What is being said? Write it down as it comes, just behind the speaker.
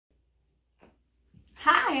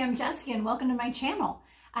Hi, I'm Jessica and welcome to my channel.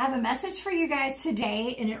 I have a message for you guys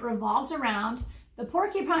today and it revolves around the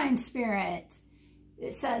porcupine spirit.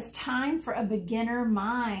 It says time for a beginner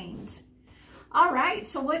mind. All right,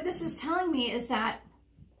 so what this is telling me is that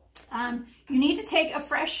you need to take a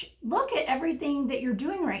fresh look at everything that you're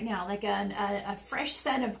doing right now, like a fresh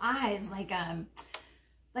set of eyes, like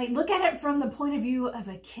look at it from the point of view of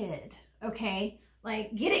a kid, okay?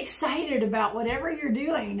 Like, get excited about whatever you're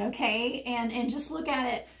doing, okay? And just look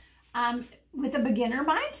at it with a beginner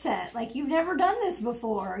mindset. Like, you've never done this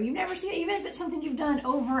before. You've never seen it, even if it's something you've done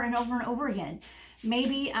over and over and over again.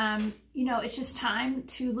 Maybe, you know, it's just time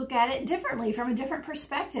to look at it differently, from a different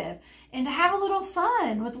perspective, and to have a little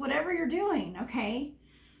fun with whatever you're doing, okay?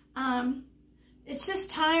 It's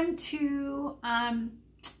just time to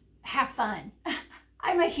have fun.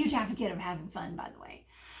 I'm a huge advocate of having fun, by the way.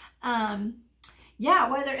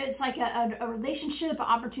 Yeah, whether it's like a relationship,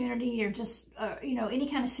 opportunity, or just, you know, any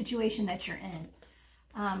kind of situation that you're in.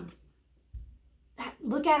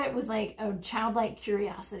 Look at it with like a childlike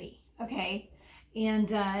curiosity, okay? And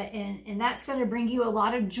that's going to bring you a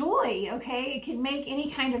lot of joy, okay? It can make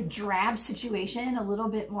any kind of drab situation a little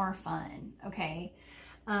bit more fun, okay?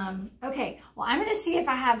 Okay, well, I'm going to see if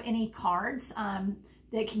I have any cards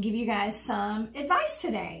that can give you guys some advice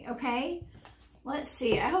today, okay? Let's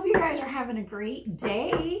see. I hope you guys are having a great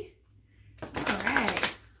day. All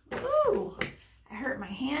right. Ooh, I hurt my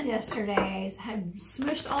hand yesterday. I had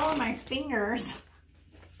smushed all of my fingers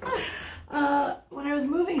when I was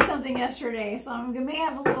moving something yesterday. So I may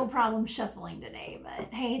have a little problem shuffling today.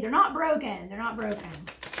 But hey, they're not broken. They're not broken.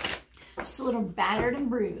 Just a little battered and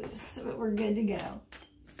bruised. So we're good to go.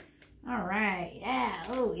 All right. Yeah.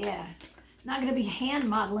 Oh, yeah. Not going to be hand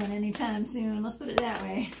modeling anytime soon. Let's put it that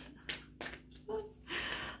way.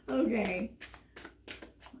 Okay.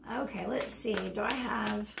 Okay, let's see. Do I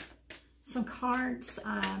have some cards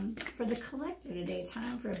for the collector today?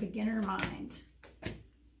 Time for a beginner mind.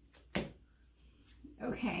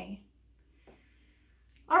 Okay.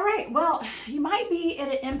 All right. Well, you might be at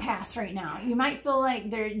an impasse right now. You might feel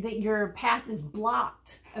like that your path is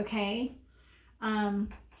blocked. Okay.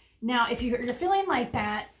 Now, if you're feeling like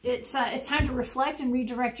that, it's time to reflect and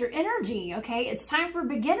redirect your energy, okay? It's time for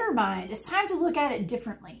beginner mind. It's time to look at it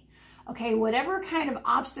differently, okay? Whatever kind of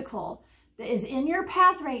obstacle that is in your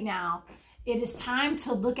path right now, it is time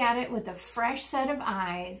to look at it with a fresh set of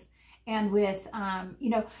eyes and with,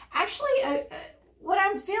 you know, actually, what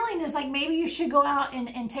I'm feeling is like maybe you should go out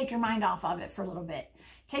and take your mind off of it for a little bit.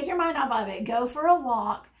 Take your mind off of it. Go for a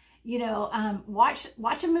walk. You know, watch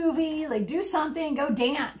a movie, like do something, go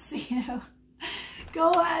dance, you know,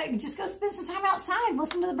 go, just go spend some time outside,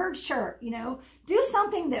 listen to the birds chirp, you know, do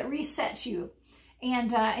something that resets you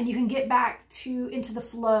and you can get back into the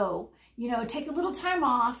flow, you know, take a little time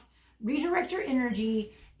off, redirect your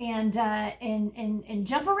energy and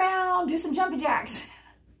jump around, do some jumping jacks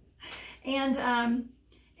and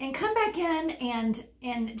come back in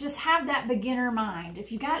and just have that beginner mind.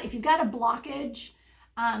 If you've got a blockage,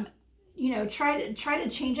 you know, try to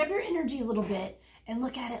change up your energy a little bit and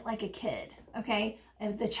look at it like a kid, okay?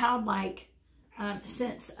 The childlike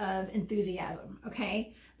sense of enthusiasm,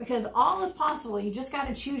 okay? Because all is possible. You just got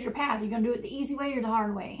to choose your path. You're going to do it the easy way or the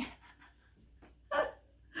hard way.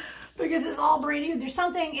 Because it's all brand new. There's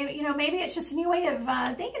something, you know, maybe it's just a new way of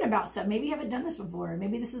thinking about stuff. Maybe you haven't done this before.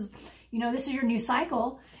 Maybe this is, you know, this is your new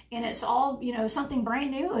cycle and it's all, you know, something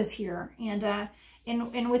brand new is here.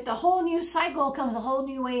 And with the whole new cycle comes a whole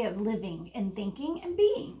new way of living and thinking and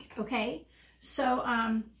being, okay? So,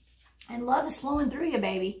 and love is flowing through you,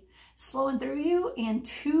 baby. It's flowing through you and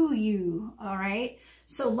to you, all right?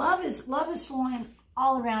 So love is flowing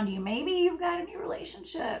all around you. Maybe you've got a new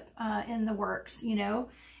relationship in the works, you know?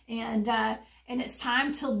 And it's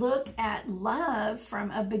time to look at love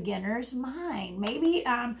from a beginner's mind. Maybe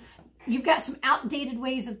you've got some outdated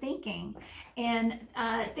ways of thinking and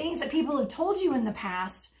things that people have told you in the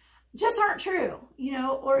past just aren't true, you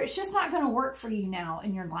know, or it's just not going to work for you now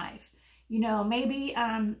in your life. You know, maybe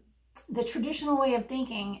the traditional way of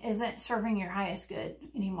thinking isn't serving your highest good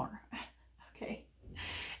anymore, okay?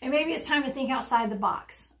 And maybe it's time to think outside the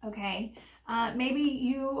box, okay? Maybe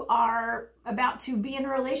you are about to be in a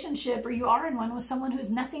relationship or you are in one with someone who's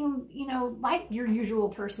nothing, you know, like your usual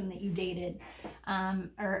person that you dated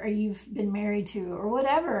or you've been married to or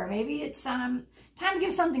whatever. Maybe it's time to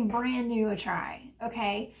give something brand new a try,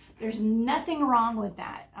 okay? There's nothing wrong with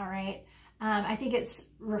that, all right? I think it's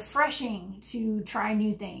refreshing to try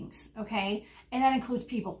new things, okay? And that includes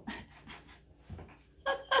people.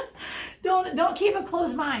 Don't keep a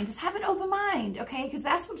closed mind. Just have an open mind, okay? Because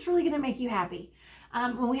that's what's really going to make you happy.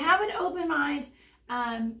 When we have an open mind,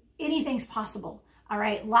 anything's possible. All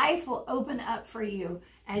right. Life will open up for you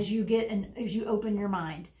as you open your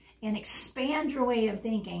mind and expand your way of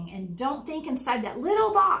thinking, and don't think inside that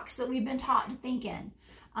little box that we've been taught to think in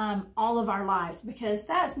all of our lives, because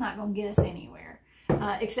that's not going to get us anywhere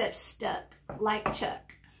except stuck like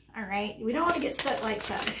Chuck. All right. We don't want to get stuck like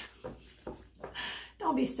Chuck.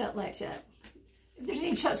 Don't be stuck like Chuck. If there's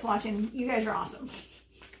any Chucks watching, you guys are awesome.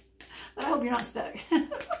 But I hope you're not stuck.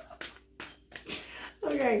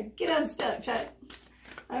 Okay, get unstuck, Chuck.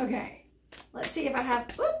 Okay, let's see if I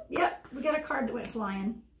have, whoop, yep, we got a card that went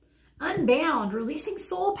flying. Unbound, releasing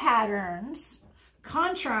soul patterns,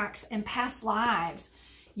 contracts, and past lives.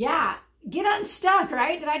 Yeah, get unstuck,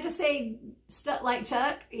 right? Did I just say stuck like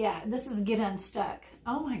Chuck? Yeah, this is get unstuck.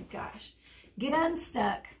 Oh my gosh, get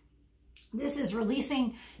unstuck. This is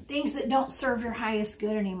releasing things that don't serve your highest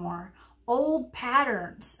good anymore. Old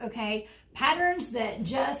patterns, okay? Patterns that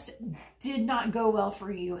just did not go well for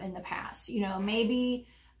you in the past. You know, maybe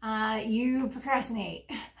you procrastinate.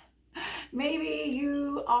 Maybe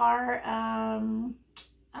you are, I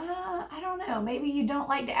don't know. Maybe you don't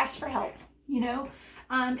like to ask for help, you know?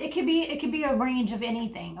 It could be a range of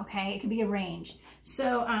anything, okay? It could be a range.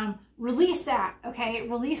 So release that, okay?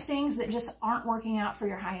 Release things that just aren't working out for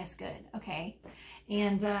your highest good, okay?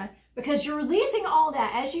 And because you're releasing all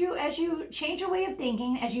that as you change your way of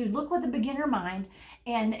thinking, as you look with a beginner mind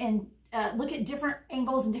and look at different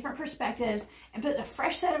angles and different perspectives and put a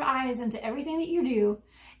fresh set of eyes into everything that you do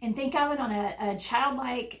and think of it on a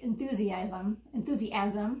childlike enthusiasm,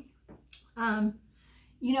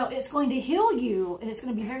 you know, it's going to heal you, and it's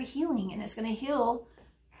going to be very healing, and it's going to heal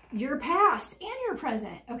your past and your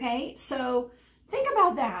present, okay? So think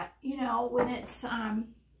about that, you know, when it's,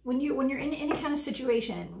 when you're in any kind of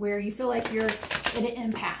situation where you feel like you're at an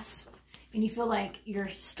impasse and you feel like you're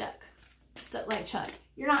stuck like Chuck.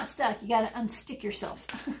 You're not stuck. You got to unstick yourself.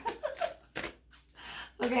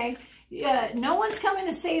 Okay? Yeah, no one's coming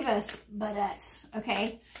to save us but us,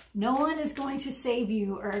 okay? No one is going to save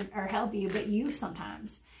you or help you but you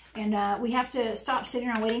sometimes. And we have to stop sitting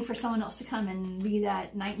around waiting for someone else to come and be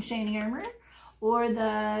that knight in shining armor, or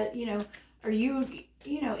the, you know, or you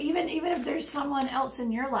know, even if there's someone else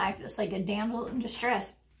in your life that's like a damsel in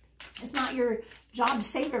distress, it's not your job to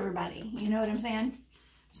save everybody. You know what I'm saying?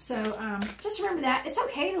 So just remember that. It's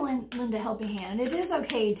okay to lend a helping hand. It is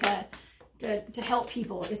okay to help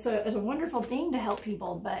people. It's a wonderful thing to help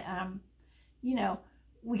people, but you know,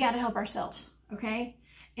 we got to help ourselves, okay?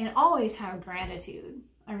 And always have gratitude,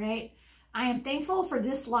 all right? I am thankful for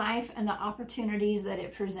this life and the opportunities that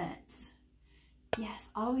it presents. Yes,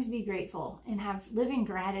 always be grateful and live in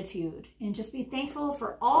gratitude, and just be thankful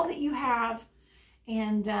for all that you have.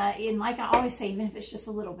 And like I always say, even if it's just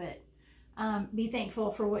a little bit, be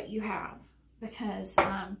thankful for what you have, because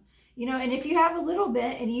you know, and if you have a little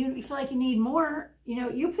bit and you feel like you need more, you know,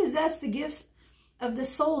 you possess the gifts of the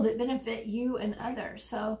soul that benefit you and others.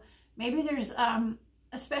 So maybe there's a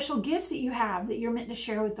special gift that you have that you're meant to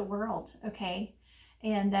share with the world, okay?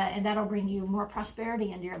 And that'll bring you more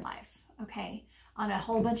prosperity into your life, okay? On a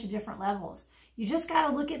whole bunch of different levels. You just got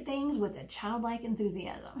to look at things with a childlike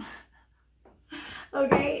enthusiasm.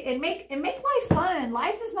 Okay, and make life fun.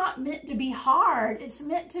 Life is not meant to be hard. It's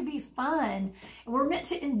meant to be fun. And we're meant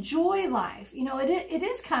to enjoy life. You know, it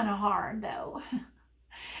is kind of hard though.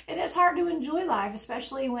 It is hard to enjoy life,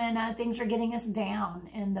 especially when things are getting us down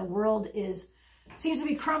and the world seems to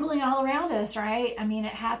be crumbling all around us, right? I mean,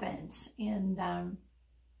 it happens. And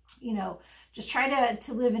you know, just try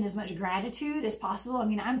to live in as much gratitude as possible. I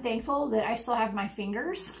mean, I'm thankful that I still have my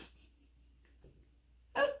fingers.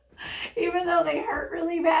 Even though they hurt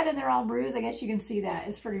really bad and they're all bruised. I guess you can see that.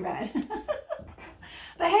 It's pretty bad.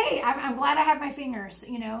 But hey, I'm glad I have my fingers,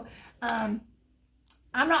 you know. I'm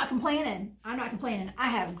not complaining. I'm not complaining. I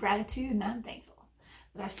have gratitude and I'm thankful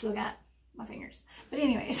that I still got my fingers. But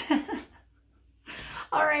anyways.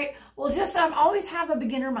 All right. Well, just always have a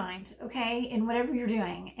beginner mind, okay, in whatever you're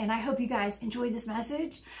doing. And I hope you guys enjoyed this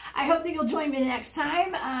message. I hope that you'll join me next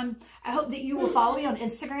time. I hope that you will follow me on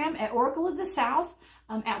Instagram at Oracle of the South,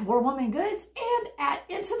 at War Woman Goods, and at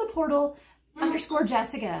Into the Portal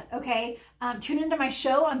 _Jessica, okay? Tune into my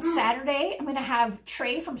show on Saturday. I'm going to have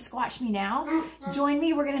Trey from Squatch Me Now join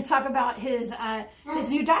me. We're going to talk about his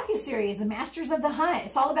new docuseries, The Masters of the Hunt.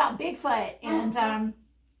 It's all about Bigfoot, and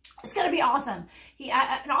it's going to be awesome.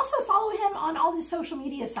 And also follow him on all the social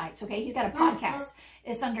media sites, okay? He's got a podcast.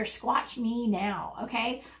 It's under Squatch Me Now,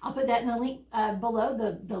 okay? I'll put that in the link below,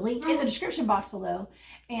 the link in the description box below.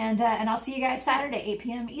 And I'll see you guys Saturday, 8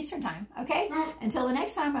 p.m. Eastern time, okay? Until the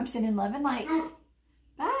next time, I'm sending love and light.